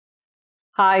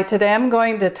Hi, today I'm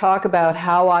going to talk about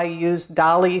how I use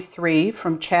Dalle 3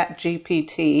 from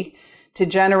ChatGPT to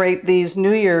generate these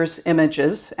New Year's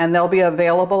images, and they'll be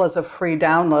available as a free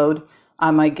download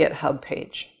on my GitHub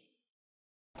page.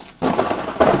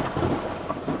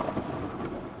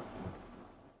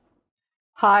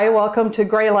 Hi, welcome to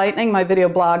Gray Lightning, my video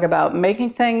blog about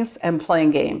making things and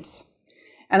playing games.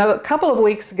 And a couple of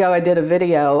weeks ago, I did a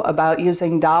video about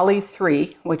using Dalle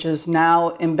 3, which is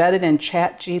now embedded in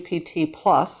ChatGPT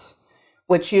Plus,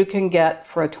 which you can get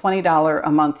for a $20 a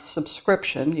month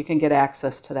subscription. You can get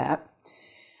access to that.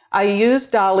 I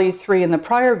used Dalle 3 in the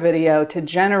prior video to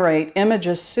generate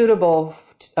images suitable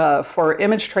for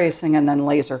image tracing and then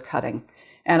laser cutting.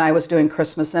 And I was doing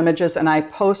Christmas images, and I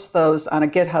post those on a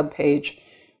GitHub page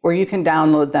where you can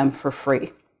download them for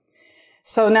free.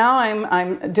 So now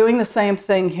I'm doing the same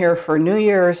thing here for New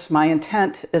Year's. My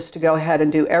intent is to go ahead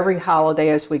and do every holiday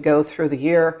as we go through the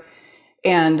year,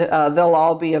 and they'll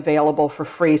all be available for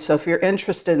free. So if you're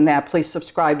interested in that, please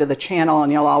subscribe to the channel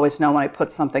and you'll always know when I put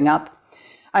something up.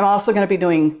 I'm also going to be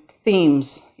doing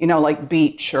themes, like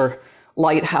beach or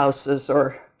lighthouses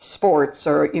or sports,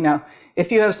 or,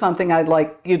 if you have something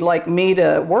you'd like me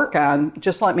to work on,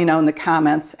 just let me know in the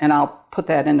comments and I'll put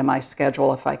that into my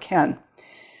schedule if I can.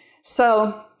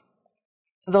 So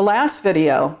the last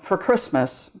video for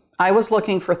Christmas, I was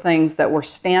looking for things that were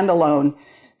standalone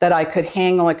that I could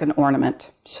hang like an ornament.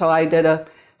 So I did a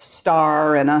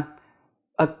star and a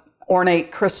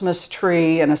ornate Christmas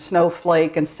tree and a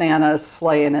snowflake and Santa's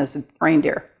sleigh and his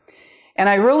reindeer. And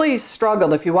I really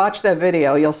struggled. If you watch that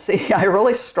video, you'll see I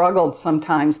really struggled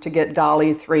sometimes to get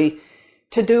Dalle 3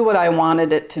 to do what I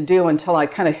wanted it to do until I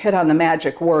kind of hit on the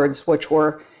magic words, which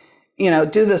were,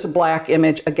 do this black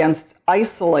image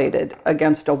isolated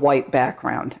against a white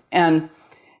background. And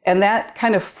that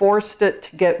kind of forced it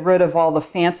to get rid of all the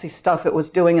fancy stuff it was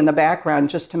doing in the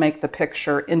background just to make the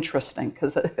picture interesting,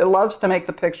 because it loves to make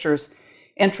the pictures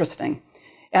interesting.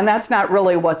 And that's not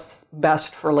really what's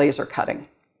best for laser cutting.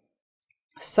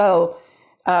 So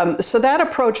that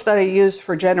approach that I use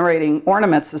for generating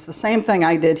ornaments is the same thing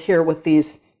I did here with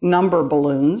these number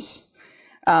balloons.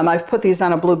 I've put these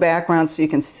on a blue background so you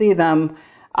can see them.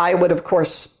 I would, of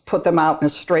course, put them out in a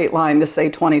straight line to say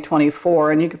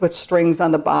 2024, and you can put strings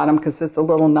on the bottom because there's the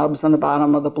little nubs on the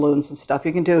bottom of the balloons and stuff.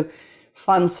 You can do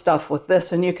fun stuff with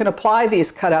this, and you can apply these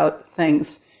cutout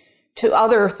things to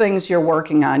other things you're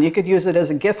working on. You could use it as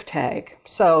a gift tag.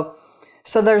 So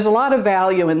there's a lot of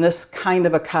value in this kind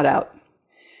of a cutout.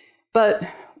 But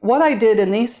what I did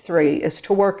in these three is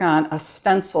to work on a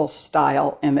stencil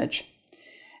style image.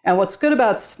 And what's good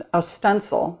about a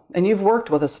stencil, and you've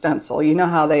worked with a stencil, you know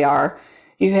how they are.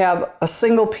 You have a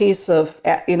single piece of,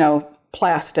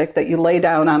 plastic that you lay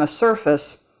down on a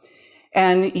surface,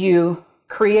 and you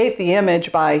create the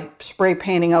image by spray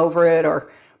painting over it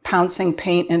or pouncing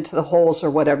paint into the holes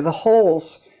or whatever. The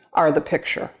holes are the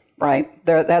picture, right?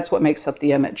 That's what makes up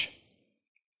the image.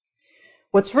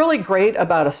 What's really great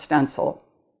about a stencil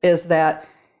is that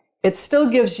it still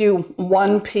gives you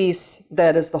one piece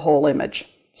that is the whole image.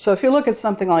 So if you look at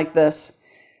something like this,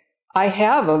 I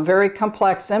have a very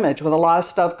complex image with a lot of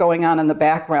stuff going on in the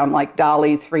background like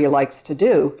Dalle 3 likes to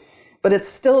do, but it's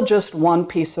still just one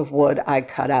piece of wood I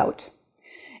cut out.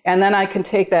 And then I can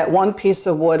take that one piece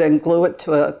of wood and glue it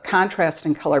to a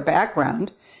contrasting color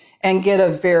background and get a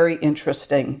very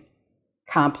interesting,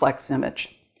 complex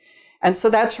image. And so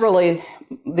that's really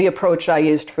the approach I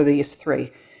used for these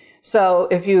three. So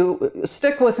if you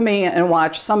stick with me and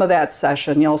watch some of that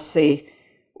session, you'll see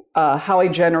how I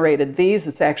generated these.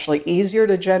 It's actually easier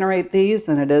to generate these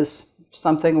than it is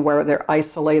something where they're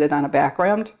isolated on a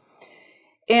background.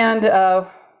 And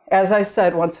as I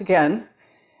said, once again,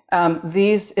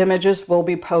 these images will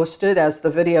be posted as the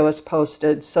video is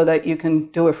posted so that you can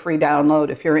do a free download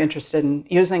if you're interested in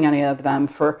using any of them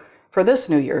for this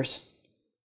New Year's.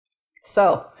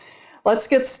 So let's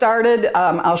get started.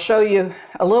 I'll show you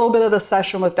a little bit of the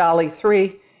session with Dalle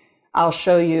 3. I'll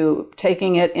show you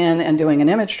taking it in and doing an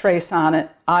image trace on it.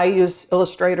 I use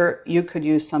Illustrator. You could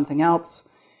use something else.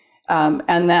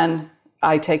 And then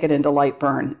I take it into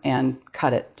Lightburn and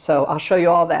cut it. So I'll show you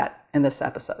all that in this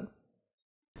episode.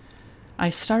 I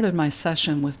started my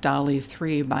session with Dalle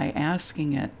 3 by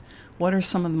asking it, what are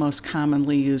some of the most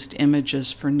commonly used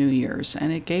images for New Year's?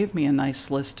 And it gave me a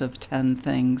nice list of 10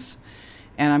 things.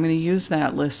 And I'm going to use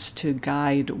that list to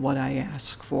guide what I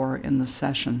ask for in the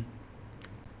session.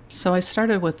 So I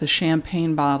started with the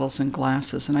champagne bottles and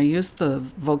glasses, and I used the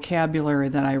vocabulary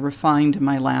that I refined in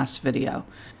my last video.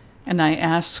 And I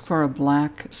asked for a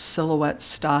black silhouette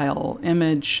style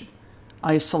image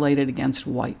isolated against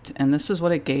white. And this is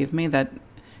what it gave me.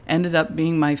 ended up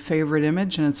being my favorite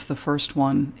image, and it's the first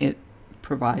one it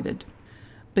provided.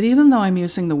 But even though I'm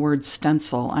using the word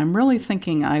stencil, I'm really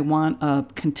thinking I want a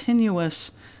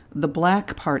continuous, the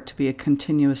black part to be a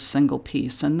continuous single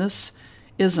piece, and this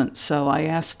isn't, so I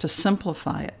asked to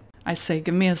simplify it. I say,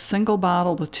 give me a single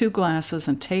bottle with 2 glasses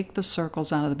and take the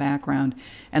circles out of the background,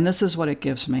 and this is what it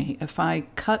gives me. If I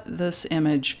cut this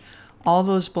image, all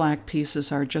those black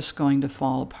pieces are just going to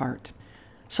fall apart.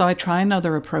 So I try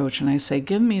another approach, and I say,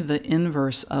 give me the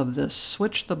inverse of this.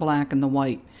 Switch the black and the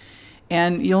white.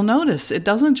 And you'll notice it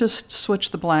doesn't just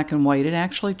switch the black and white, it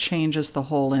actually changes the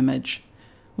whole image.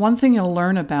 One thing you'll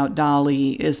learn about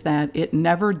Dalle is that it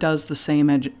never does the same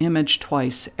image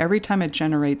twice. Every time it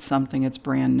generates something, it's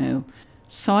brand new.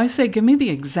 So I say, give me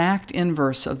the exact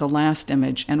inverse of the last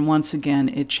image, and once again,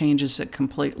 it changes it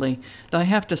completely. Though I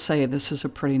have to say, this is a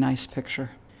pretty nice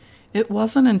picture. It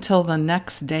wasn't until the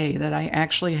next day that I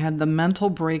actually had the mental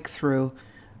breakthrough,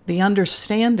 the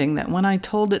understanding that when I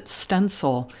told it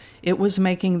stencil, it was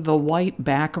making the white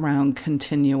background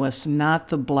continuous, not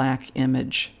the black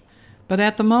image. But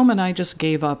at the moment, I just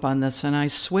gave up on this, and I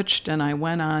switched and I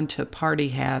went on to party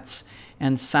hats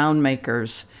and sound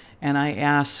makers, and I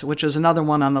asked, which is another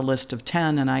one on the list of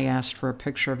 10, and I asked for a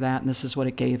picture of that, and this is what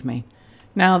it gave me.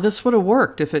 Now, this would have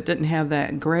worked if it didn't have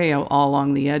that gray all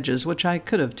along the edges, which I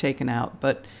could have taken out,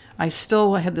 but I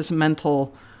still had this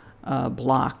mental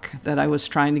block that I was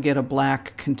trying to get a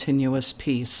black continuous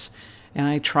piece. And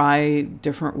I try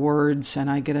different words, and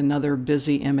I get another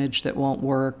busy image that won't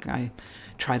work. I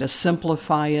try to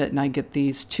simplify it, and I get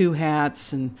these 2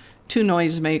 hats and 2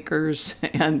 noisemakers,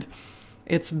 and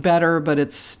it's better, but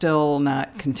it's still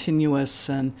not continuous.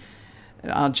 And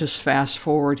I'll just fast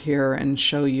forward here and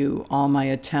show you all my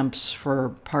attempts for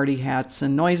party hats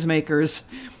and noisemakers.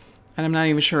 And I'm not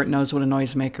even sure it knows what a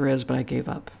noisemaker is, but I gave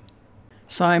up.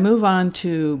 So I move on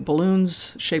to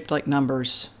balloons shaped like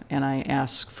numbers, and I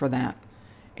ask for that.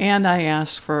 And I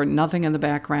ask for nothing in the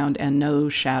background and no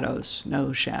shadows,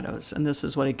 no shadows. And this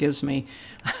is what it gives me.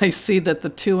 I see that the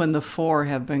 2 and the 4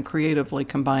 have been creatively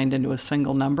combined into a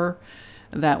single number.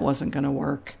 That wasn't going to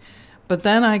work. But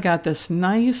then I got this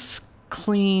nice,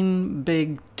 clean,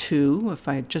 big 2, if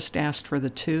I just asked for the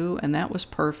 2, and that was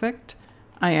perfect.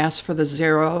 I asked for the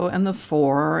 0 and the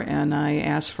 4, and I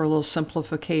asked for a little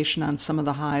simplification on some of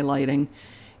the highlighting,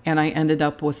 and I ended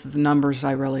up with the numbers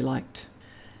I really liked.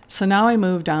 So now I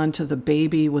moved on to the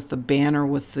baby with the banner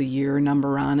with the year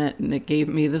number on it, and it gave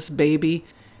me this baby,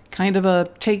 kind of a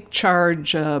take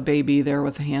charge baby there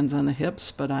with the hands on the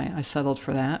hips, but I settled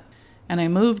for that. And I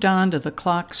moved on to the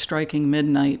clock striking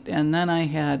midnight, and then I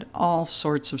had all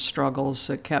sorts of struggles.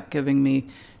 It kept giving me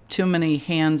too many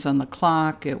hands on the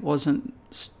clock. It wasn't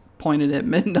pointed at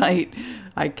midnight.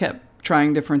 I kept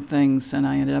trying different things, and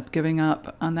I ended up giving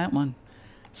up on that one.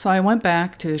 So I went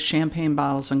back to champagne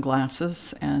bottles and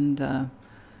glasses and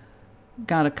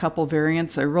got a couple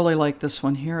variants. I really like this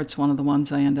one here. It's one of the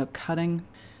ones I end up cutting.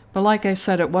 But like I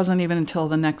said, it wasn't even until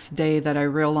the next day that I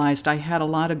realized I had a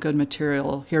lot of good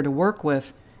material here to work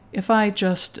with if I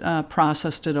just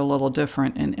processed it a little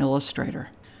different in Illustrator.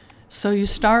 So you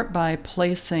start by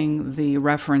placing the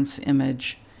reference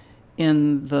image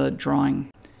in the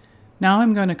drawing. Now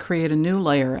I'm going to create a new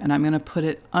layer, and I'm going to put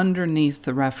it underneath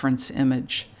the reference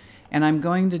image. And I'm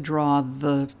going to draw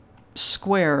the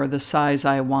square the size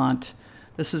I want.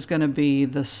 This is going to be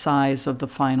the size of the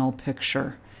final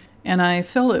picture. And I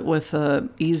fill it with a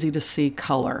easy-to-see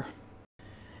color.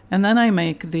 And then I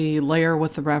make the layer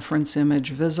with the reference image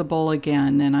visible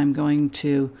again, and I'm going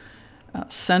to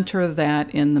center that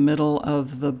in the middle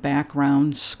of the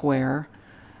background square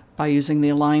by using the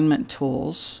alignment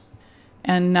tools.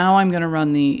 And now I'm going to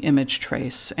run the image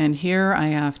trace, and here I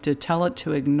have to tell it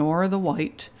to ignore the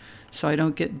white so I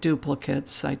don't get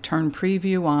duplicates. I turn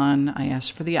preview on, I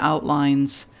ask for the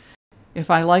outlines.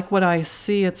 If I like what I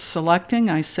see it's selecting,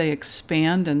 I say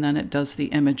expand, and then it does the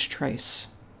image trace.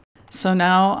 So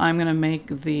now I'm going to make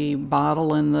the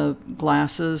bottle and the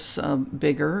glasses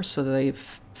bigger so they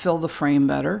fill the frame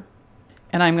better.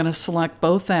 And I'm going to select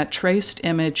both that traced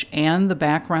image and the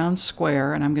background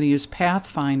square, and I'm going to use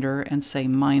Pathfinder and say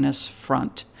minus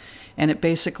front. And it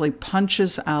basically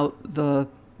punches out the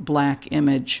black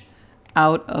image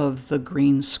out of the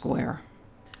green square.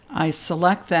 I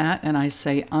select that and I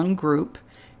say ungroup,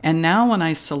 and now when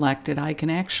I select it, I can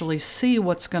actually see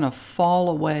what's going to fall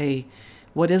away,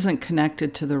 what isn't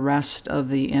connected to the rest of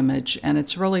the image, and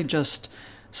it's really just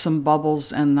some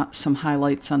bubbles and some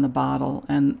highlights on the bottle,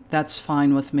 and that's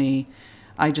fine with me.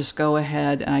 I just go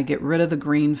ahead and I get rid of the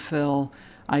green fill.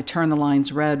 I turn the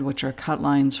lines red, which are cut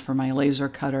lines for my laser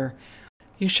cutter.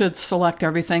 You should select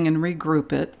everything and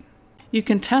regroup it. You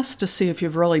can test to see if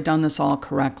you've really done this all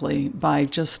correctly by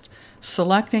just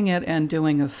selecting it and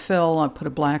doing a fill. I put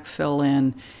a black fill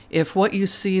in. If what you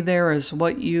see there is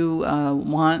what you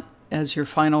want as your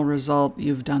final result,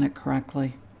 you've done it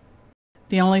correctly.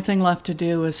 The only thing left to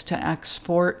do is to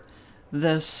export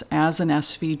this as an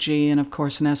SVG, and of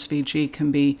course an SVG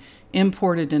can be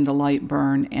imported into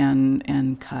Lightburn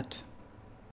and cut.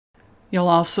 You'll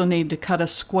also need to cut a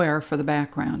square for the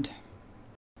background.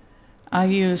 I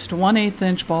used 1/8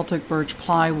 inch Baltic birch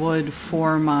plywood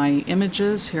for my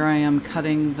images. Here I am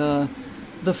cutting the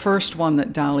first one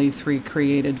that Dalle 3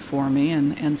 created for me,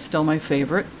 and still my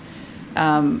favorite.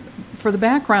 For the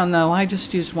background though, I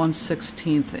just used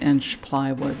 1/16 inch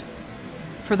plywood.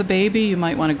 For the baby, you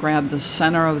might want to grab the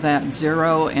center of that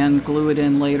 0 and glue it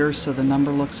in later so the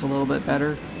number looks a little bit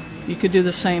better. You could do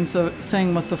the same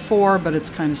thing with the 4, but it's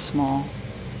kind of small.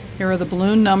 Here are the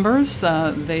balloon numbers.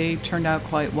 They turned out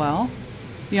quite well.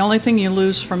 The only thing you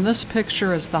lose from this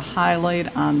picture is the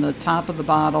highlight on the top of the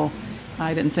bottle.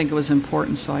 I didn't think it was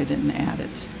important, so I didn't add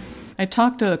it. I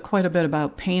talked quite a bit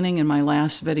about painting in my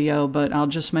last video, but I'll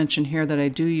just mention here that I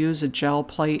do use a gel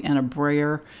plate and a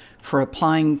brayer for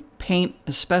applying paint,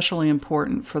 especially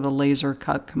important for the laser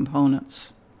cut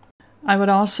components. I would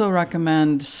also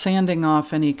recommend sanding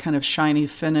off any kind of shiny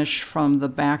finish from the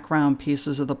background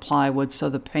pieces of the plywood so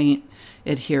the paint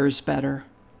adheres better.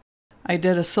 I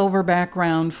did a silver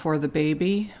background for the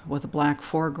baby with a black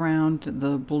foreground,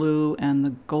 the blue and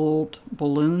the gold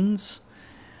balloons.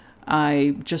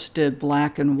 I just did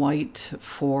black and white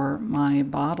for my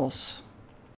bottles.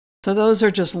 So those are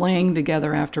just laying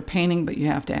together after painting, but you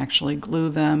have to actually glue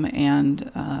them, and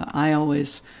I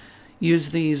always use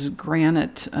these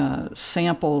granite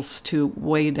samples to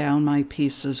weigh down my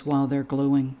pieces while they're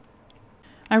gluing.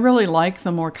 I really like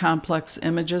the more complex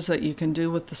images that you can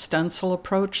do with the stencil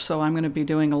approach, so I'm going to be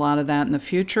doing a lot of that in the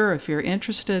future. If you're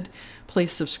interested,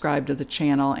 please subscribe to the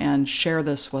channel and share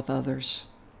this with others.